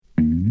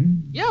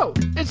Yo,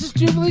 it's a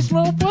Stupidly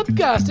Small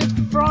podcast. It's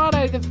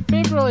Friday,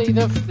 February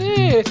the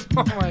 3rd.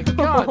 Oh my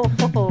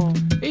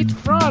God. It's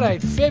Friday,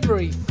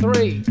 February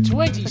 3,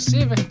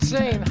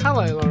 2017.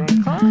 Hello,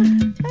 Lauren Clark.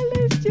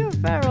 Hello, Stu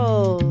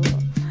Farrell.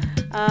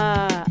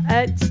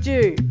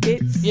 Stu,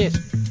 it's...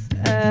 Yes.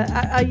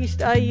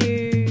 Are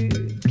you...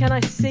 Can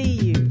I see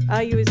you?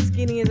 Are you as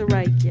skinny as a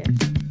rake yet?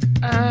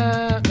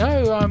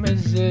 No, I'm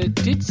as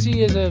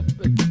ditzy as a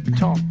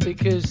top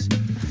because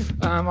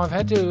I've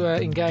had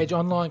to engage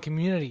online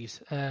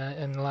communities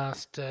in the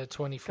last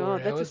 24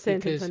 hours. God, that's a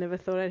sentence I never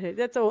thought I'd heard.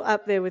 That's all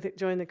up there with it,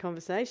 join the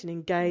conversation.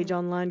 Engage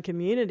online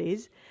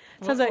communities.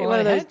 Sounds like one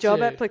of those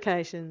job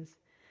applications.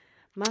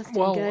 Must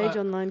engage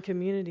online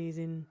communities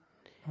in,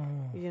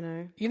 you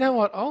know. You know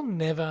what? I'll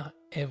never,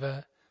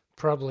 ever,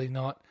 probably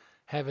not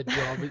have a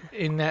job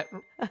in that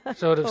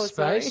sort of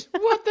space.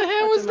 Sorry. What the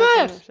hell was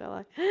that?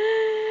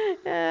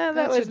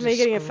 That was me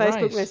getting a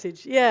Facebook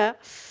message. Yeah.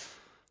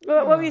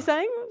 What were you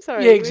saying?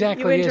 Sorry. Yeah,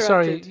 exactly. You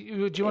sorry. Do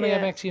you want to go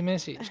back to your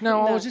message?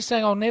 No, I was just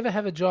saying I'll never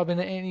have a job in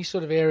any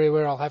sort of area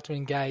where I'll have to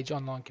engage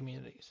online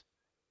communities.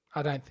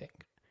 I don't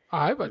think.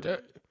 I hope I do.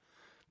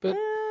 But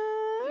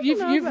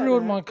you've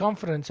ruined my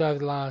confidence over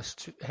the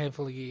last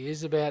handful of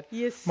years about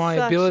my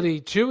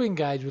ability to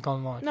engage with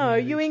online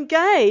communities. No, you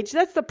engage.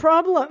 That's the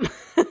problem.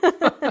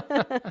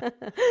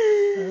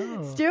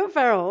 Stuart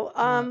Farrell,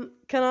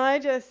 can I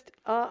just...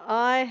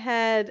 I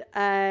had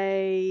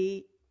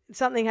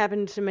something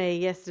happened to me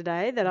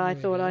yesterday that I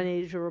thought I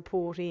needed to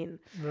report in.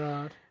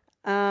 Right.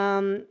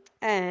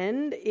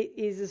 And it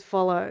is as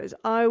follows.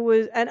 I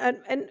was...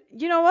 And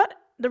you know what?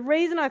 The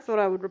reason I thought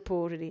I would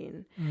report it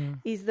in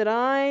is that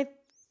I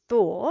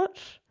thought,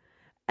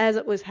 as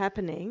it was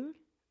happening,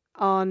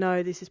 oh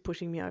no, this is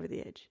pushing me over the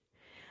edge.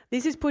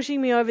 This is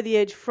pushing me over the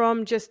edge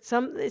from just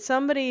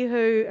somebody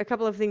who a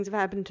couple of things have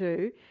happened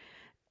to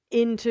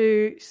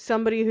into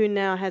somebody who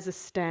now has a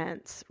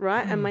stance,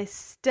 right? And my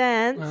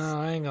stance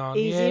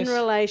is in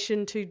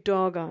relation to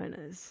dog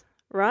owners,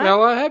 right?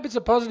 Well, I hope it's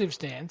a positive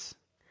stance.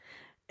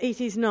 It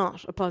is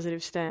not a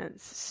positive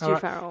stance, Stu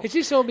Farrell. Is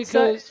this all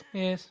because...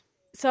 yes.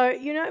 So,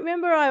 you know,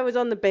 remember I was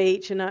on the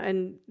beach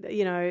and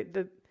you know,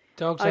 the...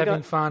 Dogs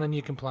having fun and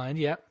you complained,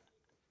 yeah.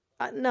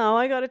 No,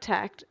 I got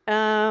attacked.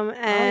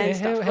 And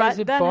stuff. How's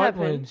the bite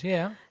wounds?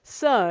 Yeah.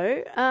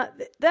 So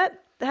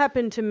that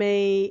happened to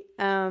me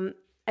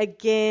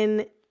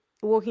again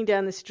walking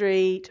down the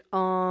street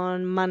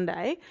on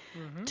Monday.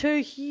 Mm-hmm.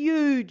 Two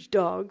huge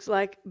dogs,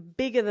 like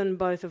bigger than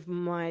both of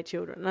my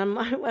children. And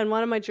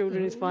one of my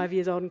children is 5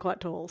 years old and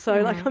quite tall.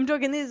 So like I'm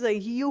talking, this is a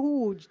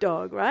huge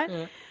dog, right?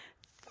 Yeah.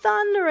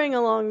 Thundering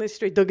along the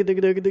street.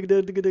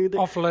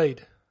 Off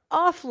lead.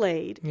 Off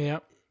lead. Yeah.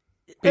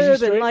 Busy urban,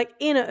 street? Like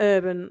in an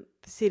urban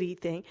city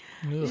thing.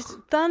 Ugh. Just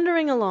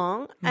thundering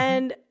along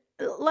and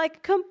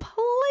like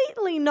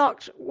completely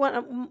knocked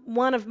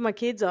one of my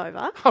kids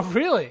over. Oh,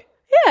 really?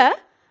 Yeah.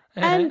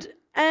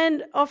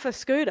 And off a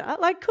scooter.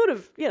 Like could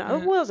have, you know,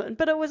 it wasn't.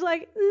 But it was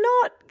like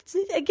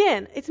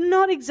it's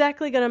not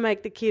exactly going to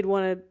make the kid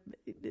want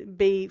to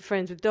be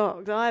friends with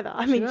dogs either.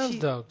 I mean, she loves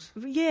dogs.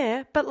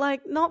 Yeah, but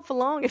like not for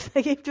long if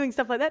they keep doing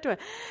stuff like that to her.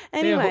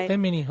 Anyway. They're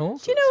mini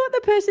horses. Do you know what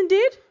the person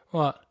did?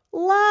 What?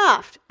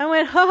 Laughed and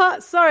went, ha,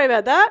 sorry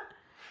about that.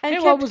 And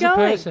kept old was going.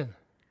 The person?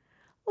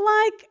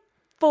 Like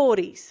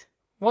 40s.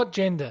 What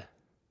gender?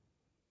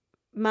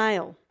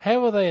 Male. How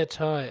were they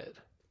attired?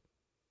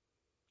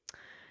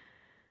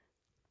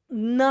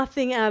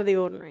 Nothing out of the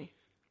ordinary.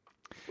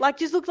 Like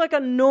just looked like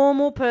a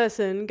normal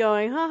person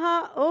going,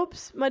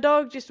 oops, my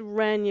dog just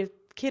ran your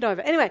kid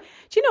over. Anyway,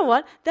 do you know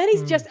what? That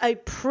is just a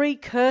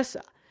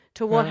precursor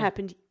to what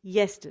happened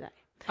yesterday.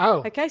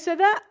 Oh. Okay, so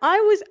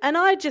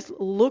I just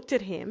looked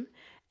at him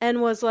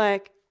and was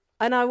like,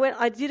 and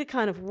I did a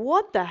kind of,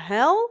 what the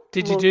hell?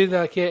 Did you do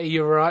the,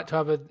 you're right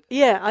type of?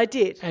 Yeah, I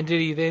did. And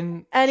did he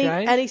then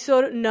change? He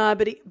sort of, no,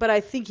 but I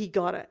think he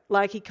got it.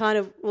 Like he kind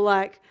of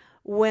like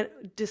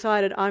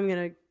decided I'm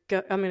going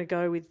to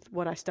go with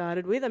what I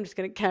started with. I'm just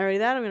going to carry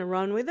that. I'm going to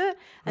run with it.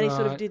 And he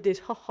sort of did this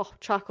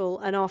chuckle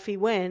and off he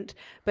went.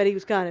 But he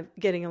was kind of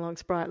getting along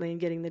sprightly and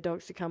getting the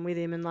dogs to come with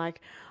him. And like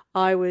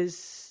I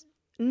was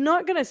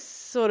not going to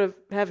sort of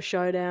have a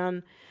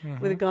showdown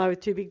with a guy with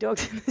two big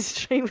dogs in the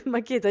street with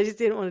my kids. I just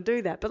didn't want to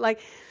do that. But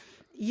like,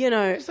 you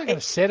know. It's not going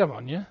to set them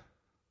on you.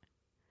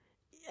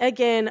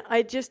 Again,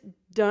 I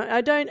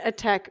don't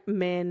attack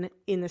men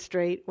in the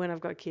street when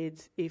I've got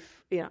kids.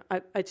 If, you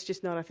know, it's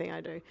just not a thing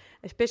I do,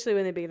 especially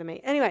when they're bigger than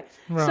me. Anyway,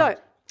 so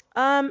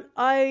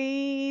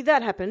that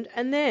happened.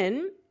 And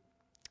then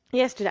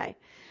yesterday,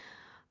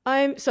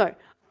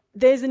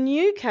 there's a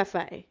new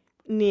cafe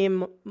near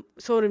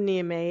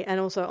me and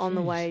also on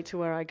the way to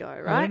where I go, right?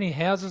 Are there any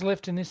houses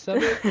left in this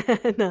suburb?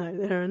 No,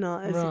 there are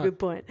not. That's a good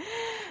point.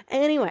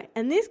 Anyway,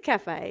 and this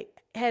cafe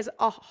has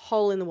a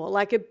hole in the wall,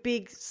 like a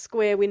big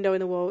square window in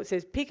the wall. It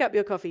says, pick up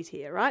your coffees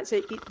here, right? So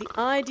the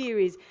idea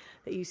is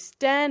that you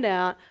stand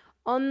out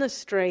on the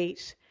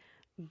street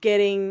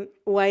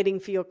waiting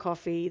for your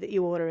coffee that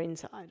you order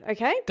inside,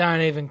 okay?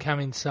 Don't even come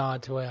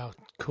inside to our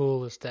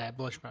cool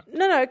establishment.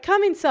 No,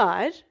 come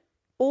inside.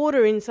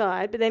 order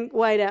inside, but then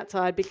wait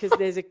outside because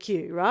there's a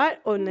queue, right?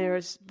 Or there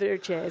are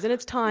chairs, and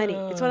it's tiny.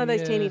 It's one of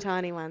those teeny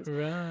tiny ones.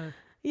 Right.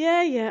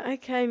 Yeah.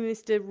 Okay,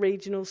 Mr.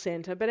 Regional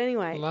Centre. But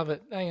anyway. Love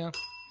it. Hang on.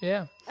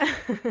 Yeah.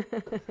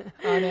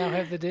 I now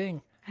have the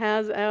ding. How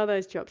are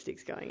those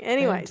chopsticks going?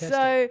 Anyway, Fantastic.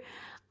 so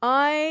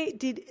I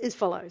did as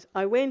follows.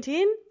 I went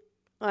in.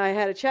 I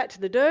had a chat to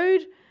the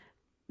dude.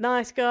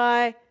 Nice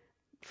guy.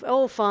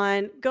 All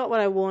fine. Got what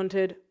I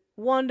wanted.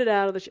 Wandered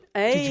out of the...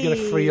 Did you get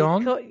a free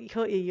on?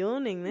 Caught you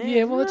yawning there.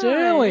 Yeah, well, it's Right.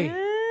 early.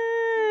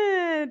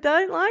 Yeah,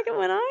 don't like it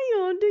when I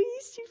yawn, do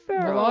you,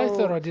 Feral? Well, I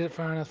thought I did it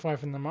far enough away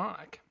from the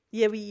mic.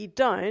 Yeah, but you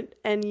don't,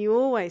 and you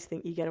always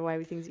think you get away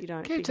with things that you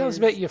don't. Can you tell us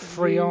about your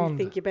free on? You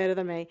think you're better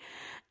than me.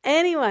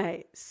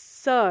 Anyway,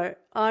 so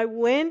I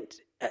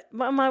went...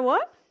 my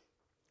what?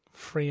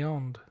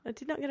 Freoned. I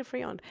did not get a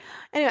Freon.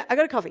 Anyway, I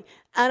got a coffee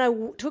and I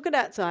took it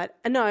outside.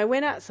 No, I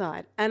went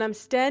outside and I'm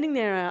standing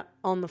there out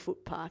on the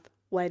footpath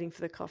waiting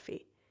for the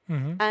coffee.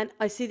 Mm-hmm. And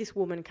I see this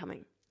woman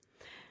coming.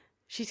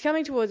 She's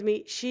coming towards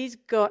me. She's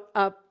got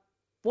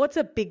what's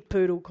a big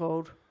poodle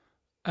called?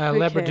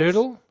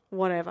 Labradoodle?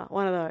 Whatever,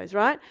 one of those,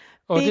 right?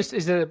 Or is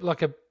it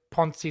like a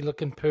Ponzi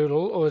looking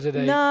poodle, or is it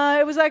a... No,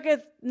 it was like a...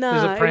 No,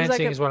 Is it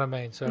prancing like is what I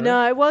mean, sorry.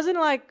 No, it wasn't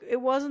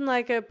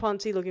like a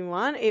Ponzi looking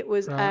one. It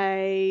was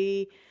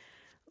a...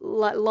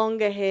 like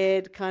longer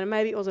haired kind of,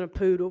 maybe it wasn't a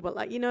poodle, but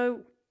like,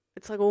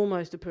 it's like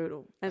almost a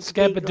poodle. And it's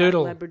big,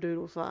 Scabadoodle. like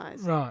Labradoodle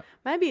size. Right.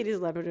 Maybe it is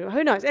Labradoodle.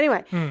 Who knows?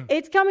 Anyway,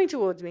 It's coming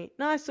towards me.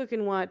 Nice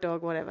looking white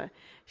dog, whatever.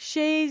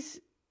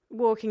 She's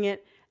walking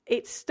it.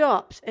 It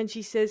stops and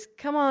she says,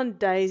 "Come on,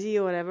 Daisy,"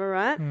 or whatever,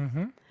 right?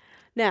 Mm-hmm.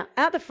 Now,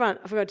 out the front,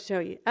 I forgot to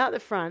tell you, out the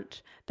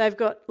front, they've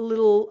got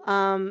little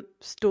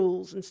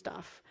stools and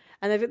stuff.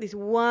 And they've got this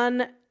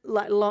one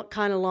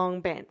kind of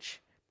long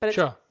bench. But it's,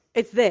 Sure.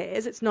 It's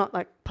theirs. It's not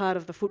like part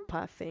of the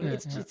footpath thing.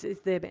 It's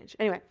their bench.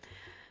 Anyway,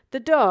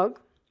 the dog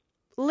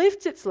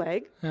lifts its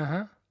leg,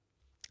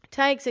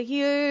 takes a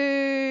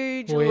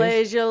huge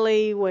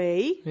leisurely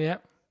wee,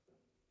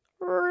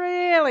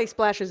 really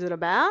splashes it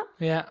about,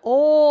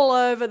 all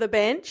over the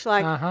bench.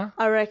 Like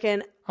I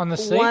reckon on the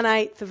seat?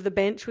 1/8 of the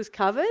bench was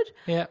covered,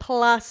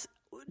 plus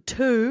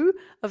 2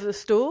 of the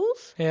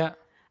stools. Yeah.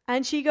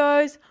 And she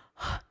goes,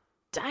 "Oh,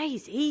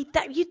 Daisy,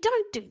 you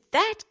don't do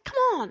that.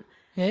 Come on."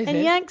 Yes,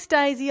 and yanks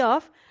Daisy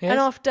off, and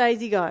off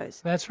Daisy goes.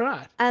 That's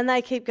right. And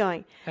they keep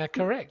going.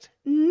 Correct.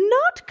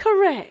 Not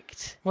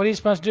correct. What are you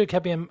supposed to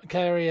do?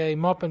 Carry a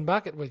mop and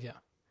bucket with you?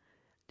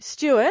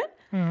 Stuart,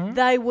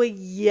 they were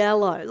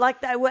yellow.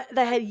 Like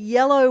they had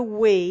yellow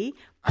wee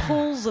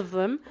pools of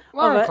them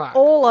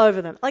all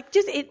over them. Like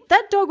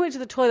that dog went to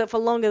the toilet for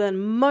longer than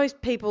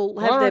most people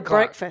have their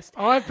breakfast.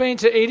 I've been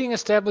to eating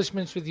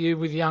establishments with you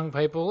with young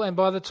people, and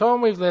by the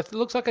time we've left, it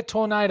looks like a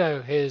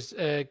tornado has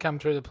come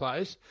through the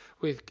place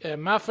with a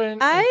muffin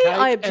and cake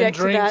I object and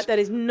drinks to that. That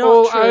is not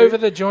all true. over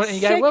the joint.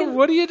 And you go, well,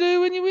 what do you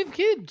do when you're with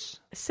kids?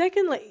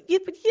 Secondly,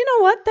 but you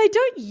know what? They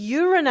don't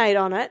urinate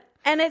on it.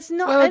 And it's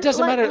not... Well, it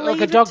doesn't matter.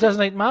 Like a dog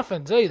doesn't eat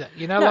muffins either.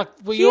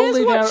 We all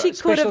leave our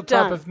special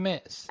type of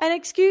mess. And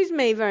excuse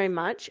me very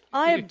much,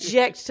 I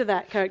object to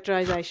that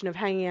characterisation of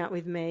hanging out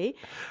with me.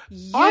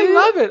 I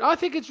love it. I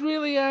think it's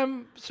really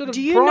sort of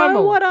Do you primal.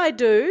 know what I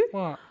do?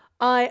 What?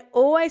 I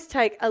always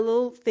take a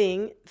little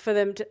thing for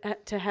them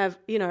to have,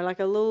 like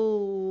a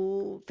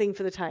little thing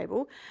for the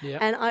table.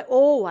 Yep. And I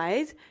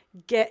always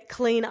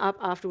clean up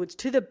afterwards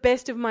to the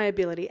best of my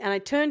ability. And I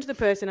turn to the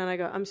person and I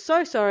go, "I'm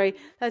so sorry.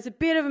 There's a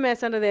bit of a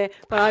mess under there,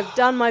 but I've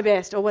done my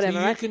best," or whatever.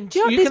 So do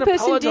you know what this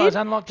person did?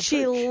 Unlike the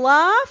she pooch.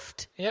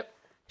 laughed. Yep.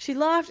 She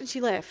laughed and she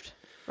left.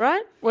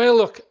 Right? Well,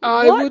 look,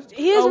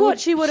 Here's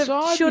what she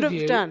should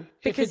have done.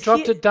 If it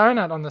dropped a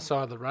donut on the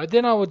side of the road,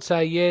 then I would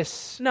say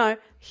yes. No,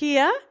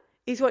 here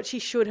is what she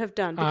should have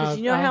done, because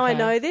you know how I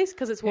know this?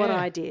 Because it's what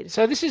I did.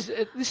 So this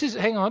is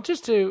hang on,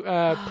 just to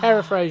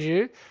paraphrase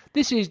you,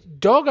 this is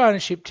dog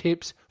ownership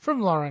tips from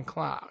Lauren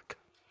Clark.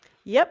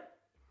 Yep.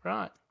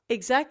 Right.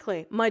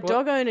 Exactly. My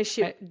dog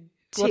ownership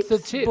what's the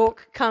tip?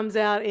 book comes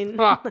out in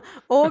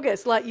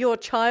August, like your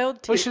child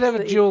tips. We should have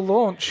a dual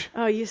launch.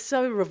 Oh, you're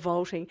so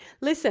revolting.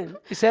 Listen.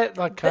 Is that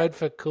like code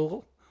for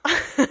cool?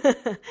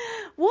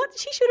 What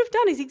she should have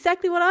done is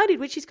exactly what I did,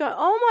 which is go,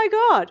 "Oh my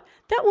God,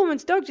 that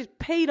woman's dog just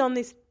peed on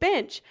this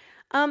bench.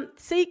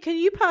 See, can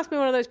you pass me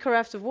one of those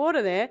carafes of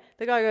water there?"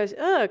 The guy goes,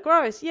 "Oh,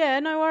 gross. Yeah,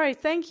 no worries.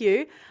 Thank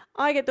you."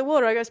 I get the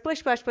water. I go, splish,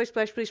 splash, splish,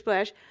 splash, splish,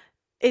 splash.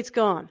 It's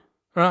gone.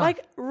 Right.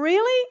 Like,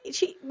 really?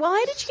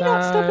 Why did she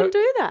not stop and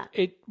do that?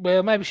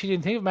 Well, maybe she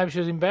didn't think of it. Maybe she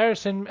was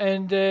embarrassed.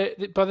 And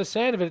by the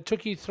sound of it, it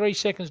took you 3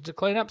 seconds to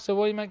clean up. So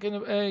why are you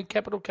making a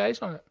capital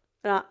case on it?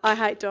 I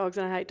hate dogs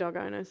and I hate dog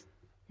owners.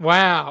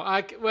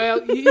 Wow.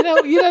 Well, you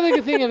know the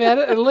good thing about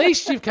it. At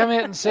least you've come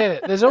out and said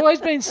it. There's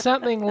always been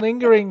something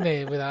lingering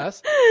there with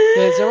us.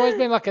 There's always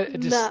been like a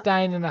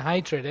disdain and a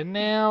hatred. And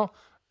now...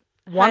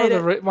 One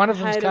of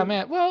them's come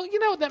out. Well, you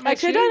know what that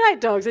makes you... Actually, I don't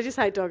hate dogs. I just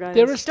hate dog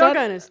owners. Dog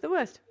owners, the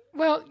worst.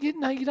 Well, you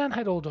don't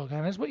hate all dog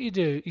owners. What you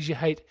do is you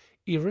hate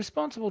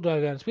irresponsible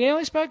dog owners. We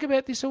only spoke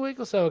about this a week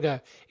or so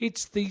ago.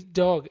 It's the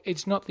dog.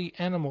 It's not the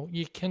animal.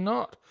 You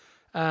cannot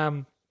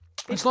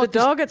It's like the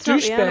dog, it's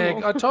not the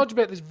animal. I told you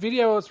about this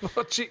video I was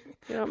watching.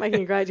 You're not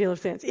making a great deal of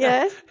sense.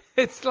 Yes.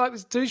 It's like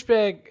this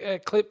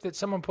douchebag clip that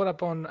someone put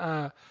up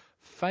on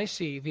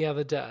Facey the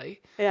other day.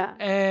 Yeah.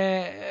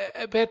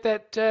 About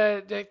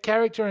that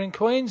character in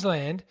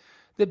Queensland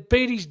that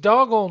beat his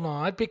dog all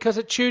night because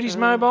it chewed his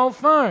mobile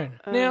phone.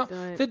 Now,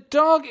 the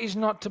dog is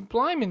not to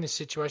blame in this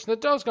situation. The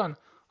dog's gone,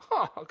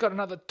 I've got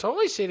another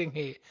toy sitting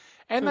here.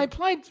 And they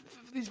played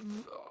this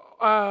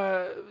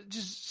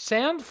just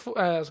sound,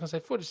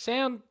 footage,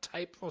 sound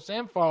tape or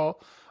sound file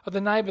of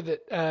the neighbour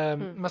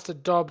that must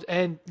have dobbed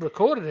and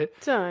recorded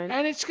it.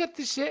 And it's got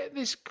this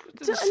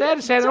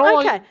saddest sound. And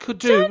all I could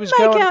do was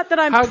go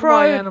and hug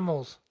my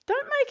animals.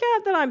 Don't make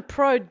out that I'm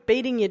pro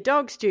beating your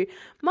dog, Stu.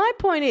 My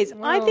point is,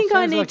 I think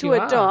I need to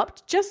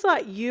adopt, just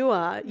like you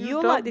are.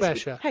 You're like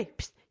this.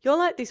 You're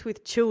like this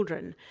with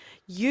children.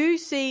 You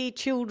see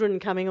children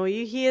coming, or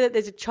you hear that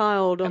there's a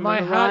child on the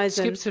horizon. My heart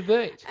skips a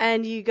beat.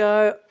 And you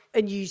go,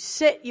 and you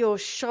set your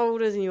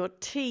shoulders and your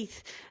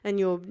teeth and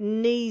your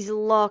knees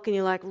lock, and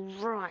you're like,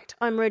 right,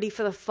 I'm ready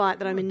for the fight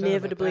that I'm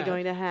inevitably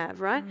going to have,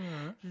 right?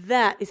 Mm.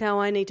 That is how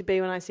I need to be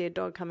when I see a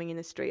dog coming in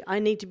the street. I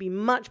need to be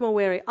much more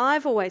wary.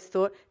 I've always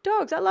thought,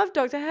 dogs, I love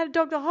dogs. I had a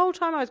dog the whole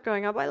time I was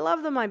growing up. I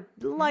love them. I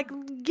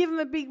give them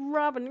a big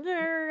rub and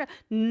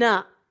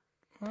nah.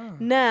 Oh.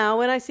 Now,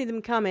 when I see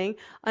them coming,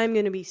 I'm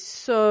going to be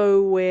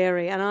so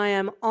wary, and I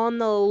am on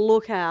the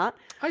lookout.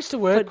 I used to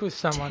work with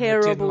someone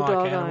that didn't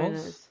like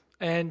animals,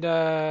 and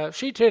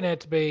she turned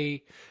out to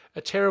be a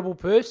terrible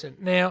person.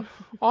 Now,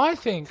 I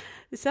think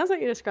it sounds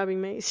like you're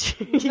describing me.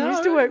 You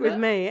used to work with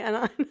me, and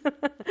I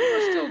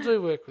still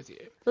do work with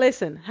you.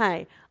 Listen,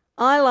 hey,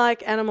 I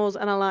like animals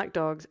and I like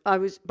dogs. I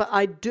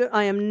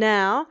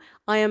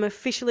am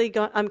officially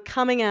I'm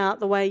coming out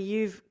the way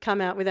you've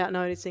come out without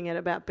noticing it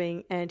about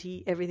being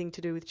anti everything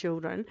to do with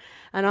children.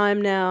 And I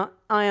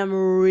am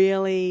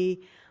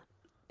really,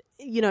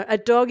 a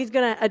dog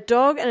and a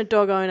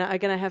dog owner are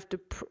going to have to,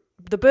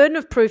 the burden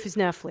of proof is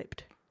now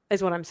flipped,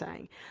 is what I'm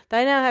saying.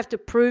 They now have to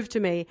prove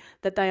to me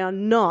that they are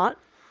not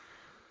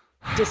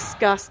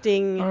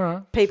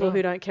disgusting people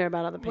who don't care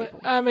about other people.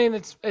 Well, I mean,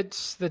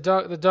 it's the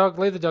dog.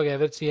 Leave the dog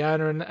out. It's the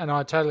owner, and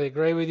I totally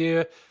agree with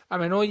you. I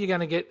mean, all you're going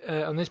to get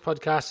on this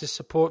podcast is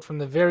support from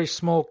the very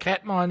small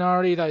cat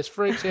minority, those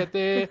freaks out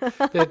there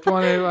that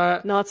want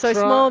to... Not so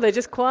small. They're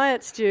just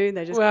quiet, Stu.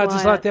 They're just quiet.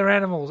 Just like they're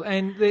animals.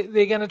 And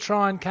they're going to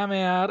try and come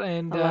out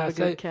and... I love a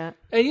good cat.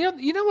 And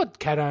you know what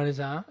cat owners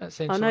are,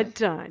 essentially? Oh, no,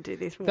 don't do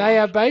this. They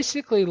are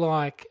basically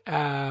like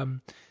the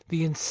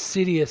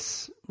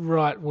insidious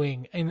right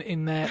wing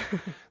in that...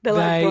 They're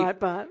like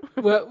Breitbart.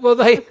 well,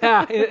 they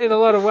are in a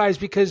lot of ways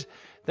because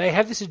they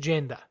have this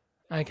agenda,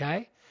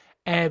 okay?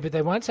 But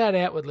they won't say it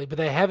outwardly, but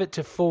they have it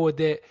to forward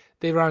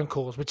their own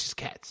cause, which is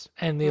cats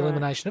and the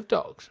elimination of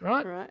dogs,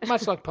 right?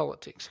 Much like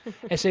politics.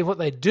 And see, what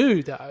they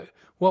do, though,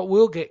 what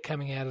will get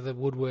coming out of the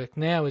woodwork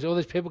now is all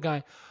these people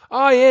going,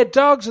 oh, yeah,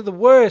 dogs are the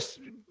worst.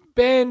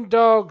 Ban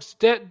dogs.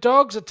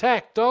 Dogs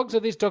attack. Dogs are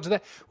this, dogs are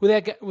that,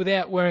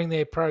 without wearing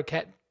their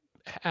pro-cat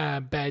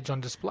badge on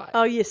display.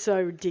 Oh, you're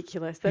so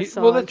ridiculous. That's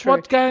so well, that's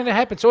what's going to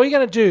happen. So all you're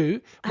going to do,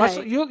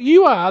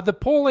 you are the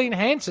Pauline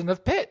Hanson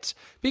of pets,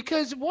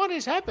 because what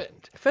has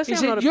happened? Firstly,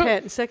 I'm not a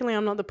pet, and secondly,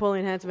 I'm not the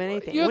Pauline Hanson of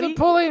anything. You're the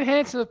Pauline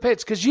Hanson of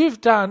pets because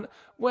you've done,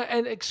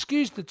 and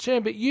excuse the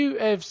term, but you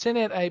have sent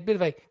out a bit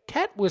of a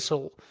cat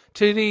whistle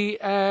to the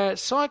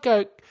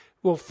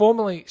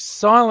formerly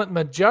silent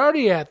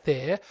majority out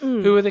there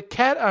who are the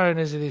cat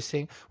owners of this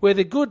thing, where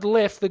the good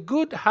left, the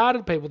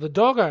good-hearted people, the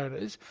dog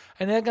owners,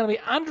 are now going to be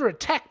under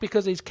attack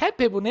because these cat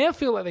people now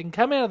feel like they can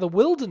come out of the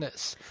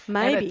wilderness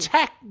and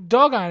attack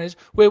dog owners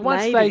where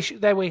once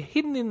they were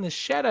hidden in the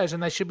shadows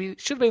and they should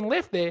have been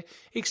left there,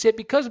 except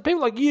because of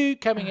people like you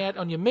coming out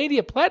on your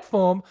media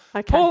platform,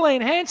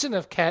 Pauline Hanson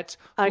of cats,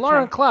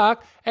 Lauren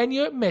Clark, and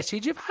your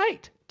message of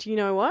hate. Do you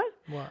know what?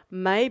 What?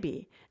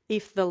 Maybe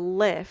if the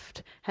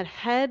left had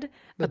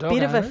a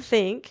bit of a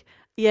think,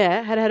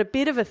 had a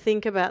bit of a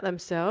think about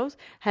themselves,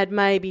 had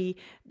maybe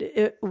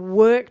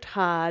worked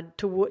hard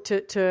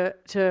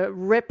to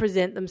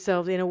represent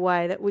themselves in a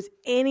way that was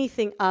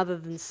anything other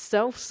than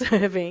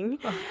self-serving,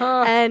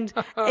 and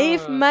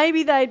if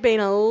maybe they'd been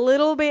a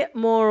little bit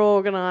more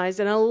organised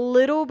and a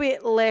little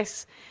bit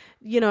less,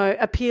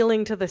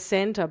 appealing to the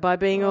centre by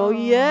being,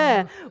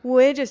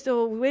 we're just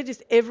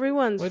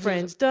everyone's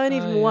friends. Don't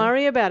even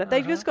worry about it.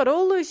 They just got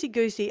all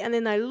loosey-goosey, and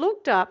then they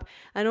looked up,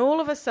 and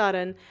all of a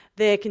sudden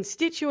their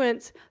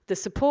constituents, the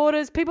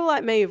supporters, people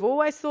like me who've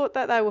always thought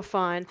that they were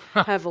fine,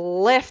 have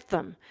left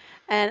them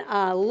and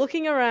are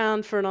looking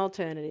around for an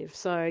alternative.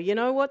 So, you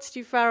know what,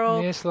 Stu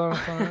Farrell? Yes, Lauren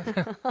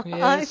Farrell.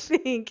 Yes.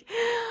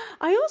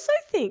 I also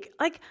think,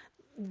 like,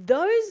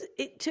 those...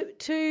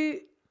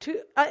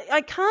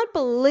 I can't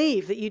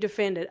believe that you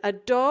defended a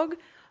dog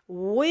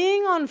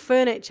weeing on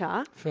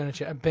furniture.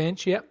 A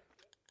bench, yep.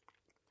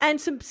 And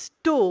some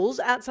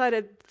stools outside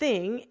a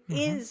thing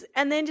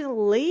and then just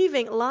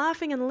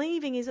laughing and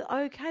leaving is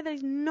okay. That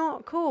is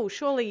not cool.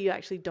 Surely you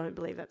actually don't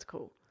believe that's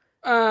cool.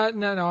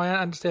 No, I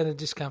understand the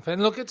discomfort.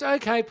 And look, it's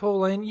okay,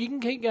 Pauline. You can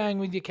keep going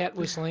with your cat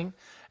whistling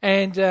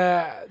And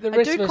the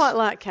rest I of do us... quite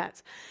like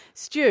cats.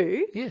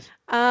 Stu, Yes.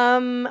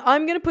 I'm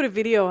going to put a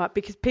video up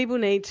because people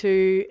need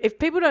to... If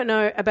people don't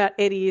know about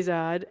Eddie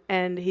Izzard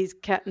and his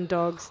cat and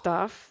dog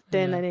stuff,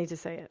 then they need to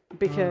see it.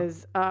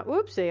 Because,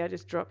 whoopsie, I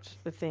just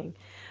dropped the thing.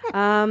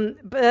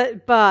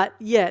 But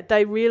yeah,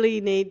 they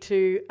really need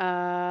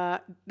to...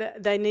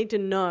 they need to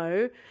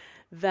know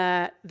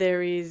that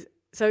there is...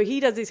 So he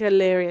does this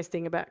hilarious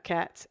thing about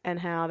cats and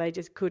how they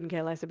just couldn't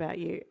care less about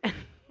you.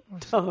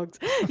 Dogs,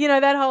 you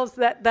know, that whole thing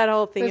That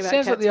about cats.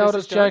 sounds like the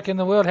oldest joke in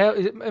the world. How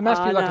it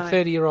must be like a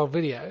 30-year-old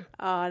video.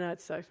 Oh no,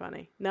 it's so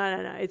funny.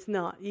 No, it's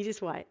not. You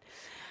just wait.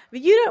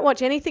 But you don't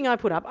watch anything I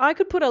put up. I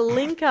could put a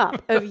link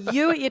up of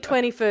you at your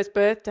 21st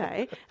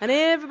birthday, and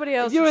everybody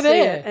else You would were see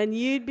there. it, and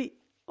you'd be.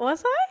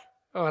 Was I?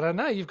 Oh, I don't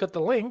know. You've got the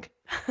link.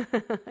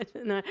 I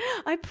don't know.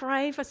 I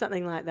pray for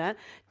something like that.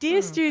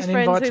 Dear Stu's An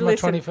friends invite who to my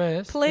listen,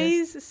 21st,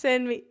 please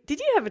send me. Did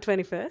you have a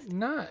 21st?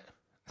 No.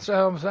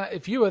 So I'm saying,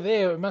 if you were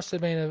there, it must have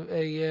been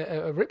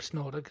a rip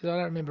snorter because I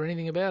don't remember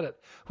anything about it.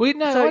 So I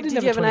didn't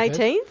did you have an 21st.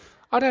 18th?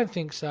 I don't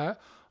think so.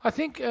 I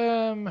think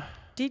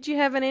Did you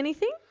have an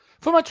anything?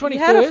 for my 21st, You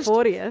had a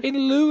 40th. in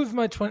lieu of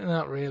my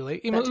not really.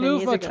 In About 10 lieu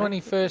of years my ago.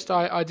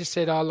 21st, I just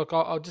said, oh look,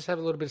 I'll just have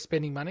a little bit of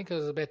spending money because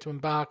I was about to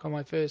embark on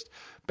my first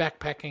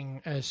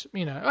backpacking. As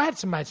you know, I had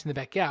some mates in the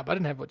backyard, but I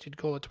didn't have what you'd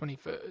call a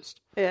 21st.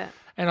 Yeah.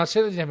 And I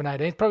certainly didn't have an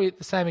 18th. Probably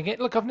the same again.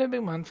 Look, I've never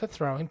been one for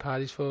throwing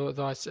parties for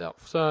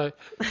thyself. So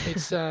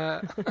it's...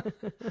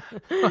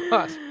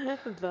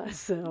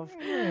 Thyself.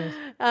 Yes.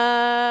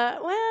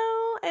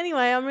 Well,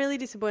 anyway, I'm really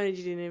disappointed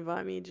you didn't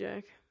invite me, you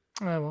jerk.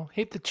 Oh, well,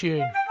 hit the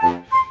tune.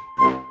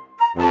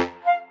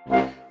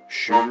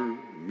 Show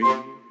me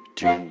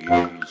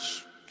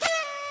tingies.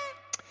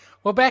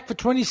 Well, back for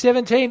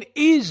 2017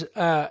 is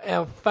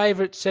our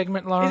favourite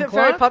segment, Lauren Is it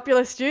Clark. very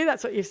popular, Stu?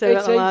 That's what you've said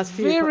It's about the last a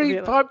few.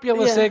 very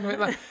popular Yeah.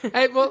 segment.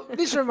 Hey, well,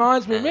 this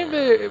reminds me.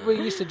 Remember, we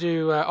used to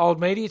do Old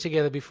Media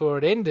together before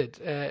it ended,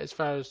 as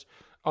far as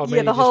Old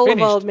Media the just whole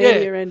finished. of Old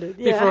Media ended.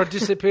 Yeah. Before it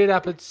disappeared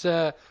up its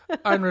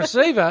own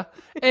receiver.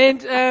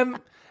 And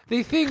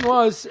the thing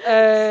was...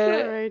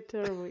 Very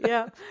terrible.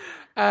 Yeah.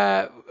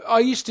 I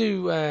used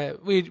to,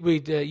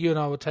 we'd you and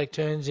I would take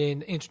turns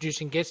in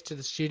introducing guests to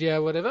the studio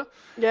or whatever.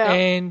 Yeah.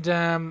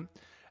 And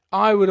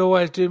I would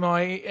always do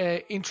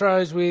my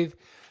intros with,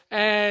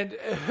 and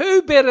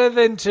who better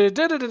than to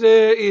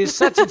da-da-da-da is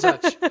such and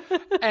such.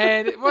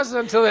 And it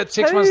wasn't until about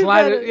 6 Who months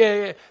later,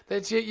 better-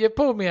 that you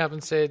pulled me up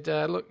and said,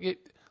 look,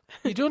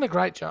 you're doing a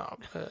great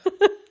job.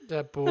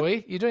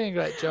 Boy, you're doing a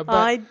great job. But,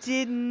 I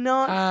did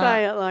not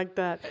say it like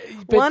that.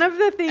 but- One of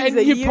the things and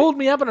that you pulled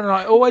me up on it, and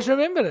I always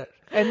remembered it.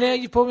 And now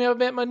you've pulled me up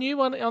about my new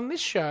one on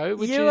this show,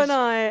 which you is... and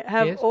I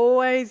have Yes.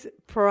 always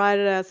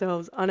prided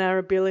ourselves on our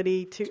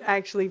ability to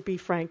actually be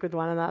frank with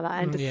one another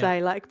and to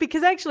say, like,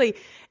 because actually,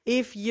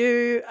 if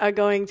you are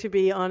going to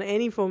be on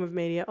any form of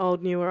media,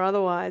 old, new, or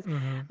otherwise,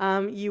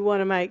 you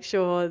want to make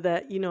sure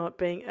that you're not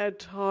being a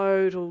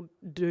total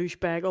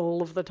douchebag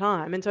all of the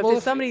time. And so if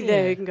there's somebody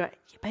there who can go,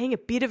 you're being a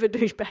bit of a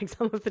douchebag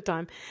some of the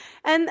time.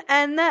 And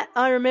that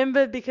I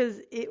remember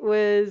because it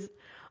was...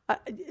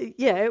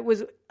 it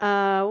was,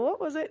 what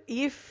was it?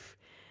 If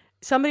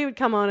somebody would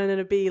come on and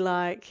it'd be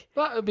like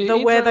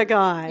the weather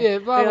guy. Yeah,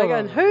 blah, blah,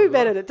 going, blah, who blah,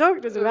 better to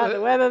talk to us about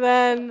the weather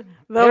than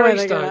the Harry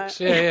weather Stokes,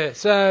 guy? yeah.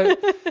 So,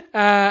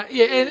 and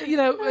you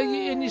know,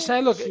 and you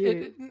say, look,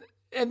 and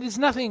there's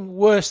nothing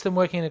worse than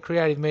working in a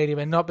creative medium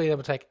and not being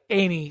able to take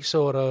any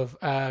sort of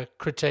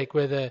critique,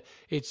 whether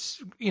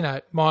it's, you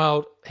know,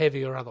 mild,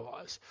 heavy, or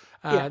otherwise.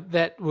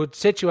 That would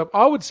set you up,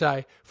 I would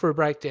say, for a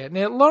breakdown.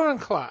 Now, Lauren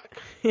Clark.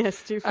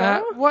 Yes, too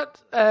far.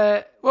 What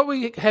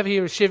we have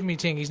here is Shiv Me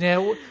Tingies.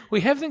 Now, we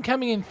have them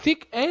coming in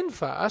thick and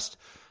fast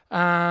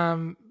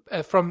from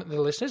the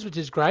listeners, which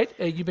is great.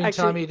 You've been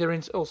telling me they're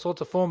in all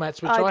sorts of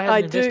formats, which I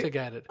haven't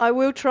investigated. I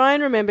will try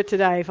and remember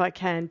today, if I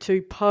can,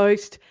 to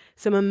post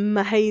some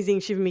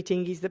amazing Shiver Me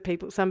Tingies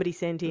that somebody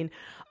sent in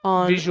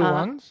on visual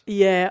ones.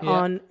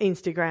 On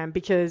Instagram,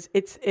 because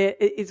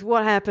it's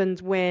what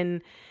happens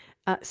when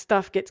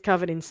stuff gets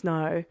covered in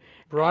snow.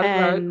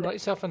 Write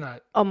yourself a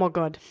note. Oh my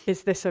God,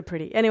 they're so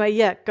pretty. Anyway,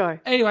 go.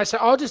 Anyway, so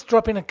I'll just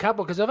drop in a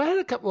couple because I've had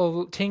a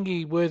couple of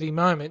Tingy-worthy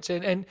moments.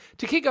 And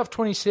to kick off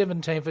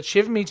 2017 for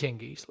Shiver Me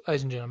Tingies,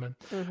 ladies and gentlemen,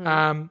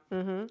 I've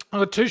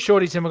got two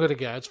shorties and we've got to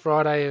go. It's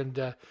Friday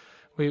and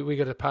we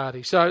got a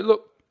party. So,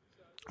 look,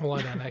 well,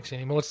 I don't actually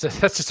anymore.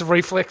 That's just a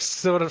reflex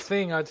sort of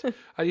thing. I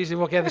usually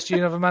walk out of the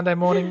studio of a Friday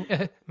morning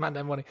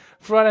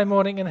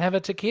and have a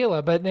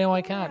tequila, but now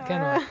I can't,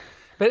 can I?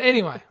 But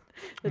anyway...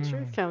 The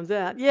truth comes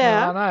out.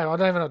 Yeah. I know. I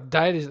don't even know what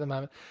date it is at the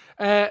moment.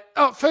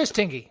 First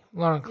Tingy,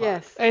 Lauren Clark.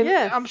 Yes. And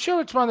yes. I'm sure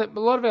it's one that a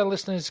lot of our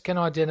listeners can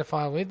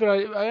identify with, but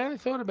I only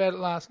thought about it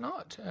last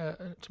night,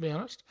 to be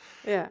honest.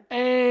 Yeah.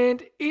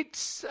 And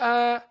it's,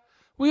 I'm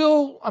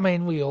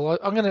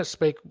going to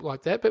speak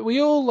like that, but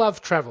we all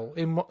love travel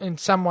in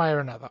some way or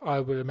another, I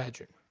would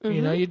imagine. Mm-hmm.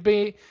 You know, you'd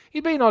be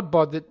an odd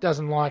bod that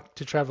doesn't like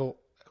to travel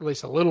at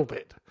least a little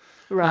bit.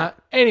 Right.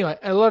 Anyway,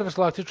 a lot of us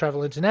like to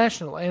travel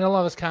internationally, and a lot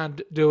of us can't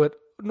do it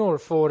nor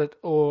afford it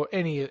or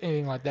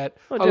anything like that.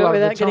 Or do it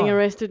without getting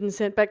arrested and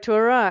sent back to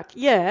Iraq.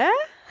 Yeah.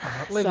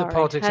 Leave the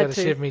politics out of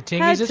Shiv Me Tingies.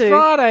 Had It's to.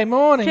 Friday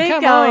morning. Keep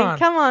Come going. on.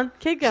 Come on.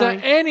 Keep going.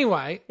 So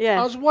anyway, Yeah.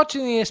 I was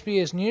watching the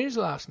SBS News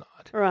last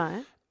night.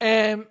 Right.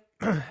 And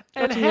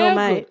Watching your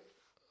mate.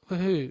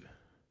 Who?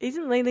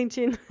 Isn't Lee Ling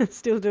Chin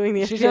still doing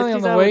the She's SBS only on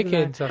News? the I wouldn't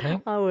weekends, know. I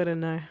think. I wouldn't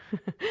know.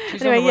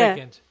 She's Anyway, on the yeah.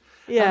 weekends.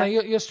 Yeah. No,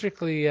 you're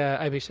strictly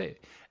ABC.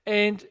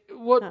 And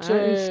what...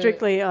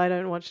 Strictly, I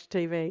don't watch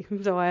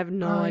TV, so I have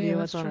no idea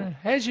what's on it.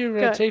 How's your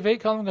TV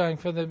column going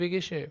for the big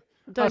issue?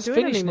 Don't it's do it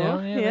finished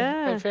anymore. now.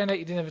 Yeah. They found out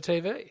you didn't have a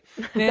TV.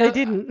 They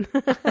didn't.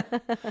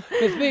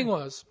 The thing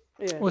was,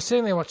 Yeah. we're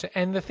sitting there watching,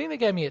 and the thing that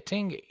gave me a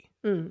tingy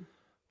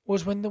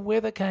was when the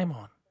weather came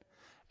on,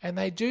 and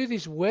they do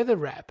this weather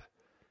wrap,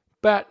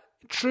 but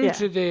true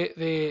to their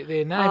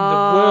name, the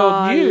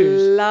World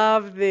News. I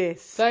love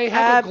this. They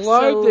have a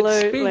globe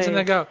that spins, and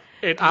they go,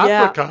 in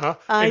Africa,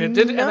 and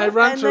they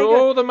run through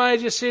all the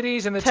major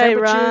cities and the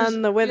temperatures.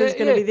 Tehran, the weather's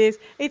going to be this.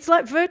 It's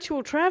like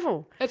virtual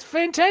travel. It's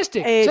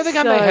fantastic. It's so they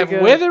so have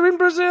good. weather in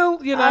Brazil,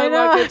 I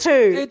know. like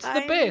it's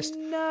the best.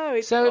 No,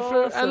 it's So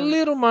for a awesome.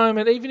 little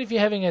moment, even if you're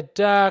having a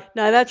dark,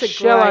 that's a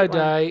shallow great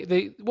one.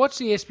 day, watch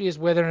the SBS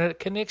weather and it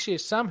connects you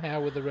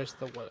somehow with the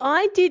rest of the world.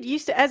 I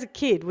used to, as a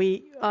kid,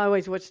 I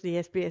always watched the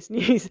SBS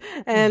News,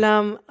 and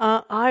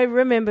I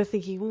remember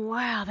thinking,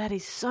 wow, that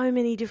is so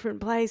many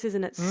different places,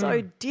 and it's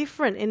so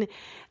different,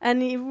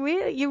 and you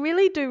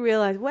really do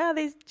realise, wow,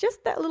 there's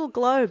just that little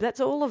globe, that's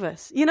all of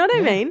us. You know what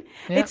I mean?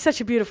 Yeah. It's such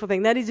a beautiful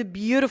thing. That is a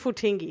beautiful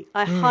tingy.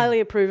 I highly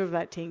approve of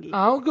that tingy.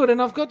 Oh, good.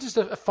 And I've got just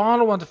a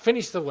final one to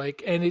finish the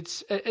week, and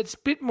it's a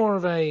bit more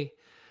of a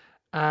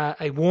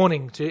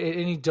warning to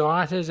any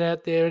dieters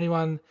out there,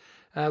 anyone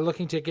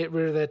looking to get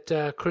rid of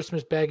that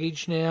Christmas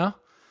baggage now.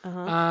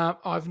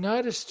 I've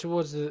noticed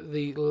towards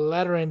the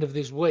latter end of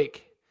this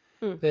week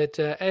that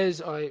as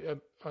I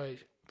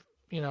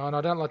and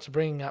I don't like to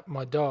bring up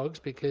my dogs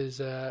because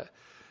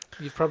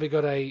you've probably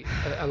got a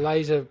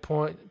laser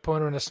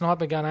pointer and a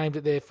sniper gun aimed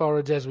at their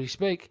foreheads as we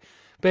speak.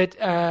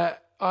 But I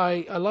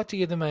like to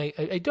give them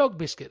a dog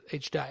biscuit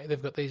each day.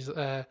 They've got these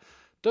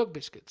dog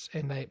biscuits,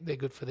 and they're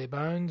good for their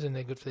bones and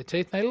they're good for their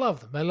teeth. They love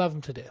them. They love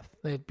them to death.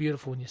 They're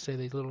beautiful when you see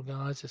these little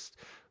guys just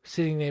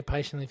sitting there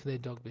patiently for their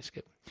dog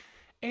biscuit.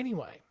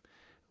 Anyway,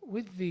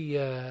 with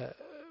the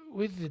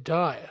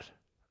diet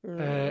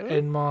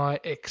and my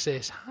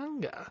excess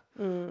hunger,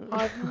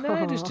 I've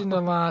noticed in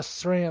the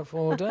last 3 or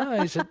 4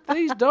 days that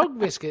these dog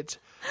biscuits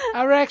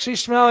are actually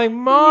smelling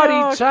mighty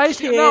You're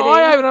tasty. kidding. No,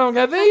 I open them and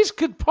go, these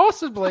could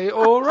possibly be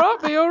all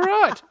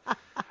right.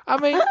 I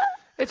mean,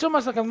 it's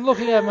almost like I'm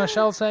looking over my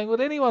shoulder saying,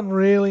 would anyone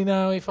really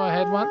know if I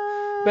had one?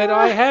 But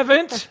I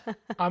haven't.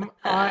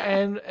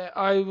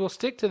 I will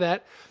stick to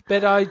that.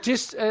 But I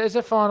just, as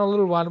a final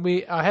little one,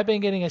 I have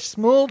been getting a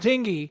small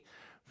tingy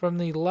from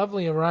the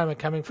lovely aroma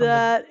coming from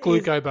the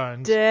gluco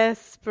bones.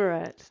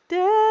 Desperado,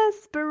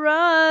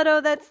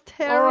 that's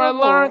terrible. All right,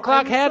 Lauren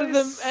Clark, how do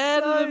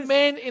the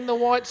men in the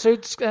white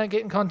suits get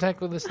in contact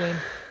with us then?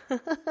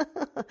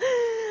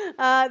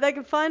 They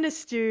can find us,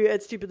 Stu,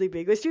 at Stupidly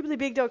Big. We're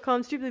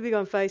stupidlybig.com, Stupidly Big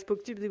on Facebook,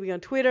 Stupidly Big on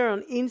Twitter,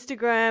 on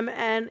Instagram,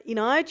 and in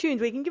iTunes.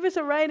 We can give us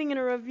a rating and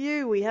a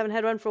review. We haven't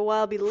had one for a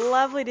while. It'd be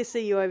lovely to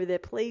see you over there.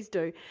 Please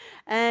do.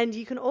 And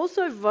you can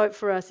also vote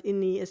for us in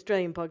the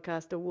Australian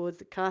Podcast Awards,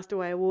 the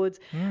Castaway Awards.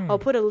 I'll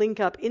put a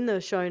link up in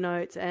the show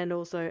notes and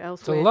also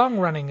elsewhere. It's a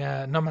long-running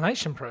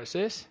nomination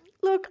process.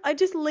 Look, I'm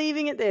just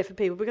leaving it there for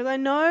people because I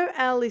know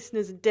our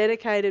listeners are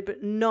dedicated,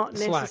 but not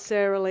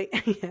necessarily.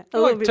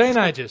 Look,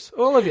 teenagers,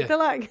 all of you, They're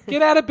like,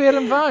 get out of bed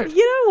and vote.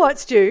 You know what,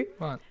 Stu?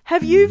 What?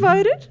 Have you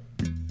voted?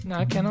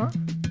 No, can I?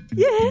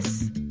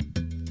 Yes.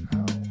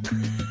 Oh.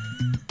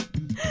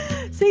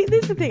 See,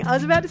 this is the thing. I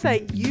was about to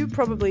say, you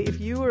probably, if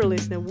you were a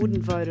listener,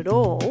 wouldn't vote at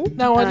all.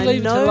 No, I'd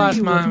leave it to the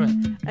last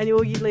moment. And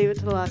you'd leave it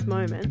to the last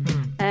moment.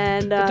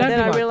 And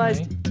then I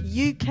realised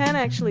you can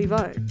actually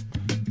vote.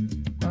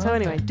 So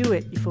anyway, do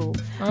it, you fool.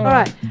 All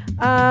right.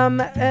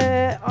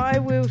 I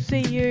will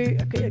see you.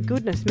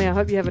 Goodness me, I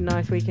hope you have a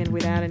nice weekend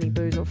without any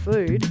booze or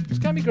food. It's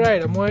going to be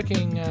great. I'm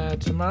working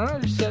tomorrow,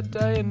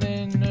 Saturday, and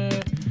then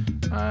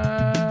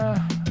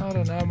I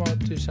don't know, I might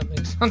do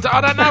something Sunday.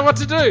 I don't know what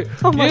to do.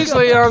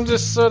 Usually I'm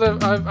just sort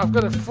of, I've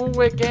got a full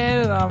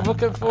weekend and I'm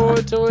looking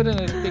forward to it, and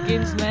it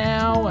begins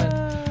now.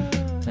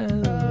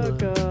 Oh,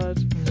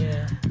 God.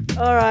 Yeah.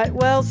 All right.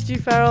 Well, Stu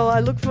Farrell,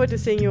 I look forward to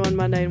seeing you on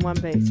Monday in one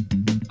piece.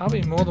 I'll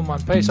be more than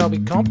one piece. I'll be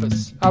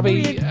compass. You'll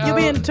be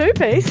in two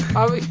piece.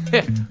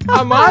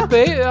 I might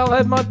be. I'll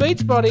have my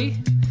beach body.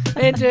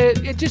 And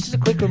just as a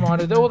quick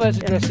reminder, all those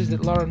addresses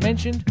that Lauren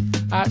mentioned,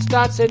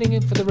 start sending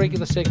in for the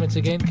regular segments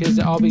again, because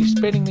I'll be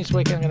spending this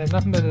weekend, I'm going to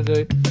have nothing better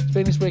to do,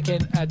 spend this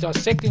weekend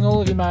dissecting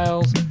all of your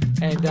mails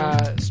and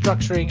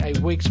structuring a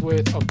week's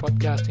worth of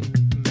podcasting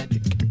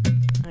magic.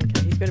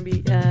 Okay, he's going to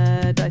be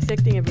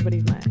dissecting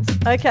everybody's mails.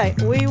 Okay,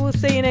 we will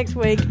see you next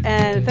week,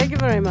 and thank you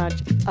very much.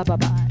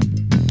 Bye-bye.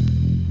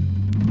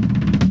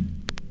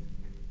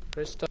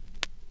 Press stop.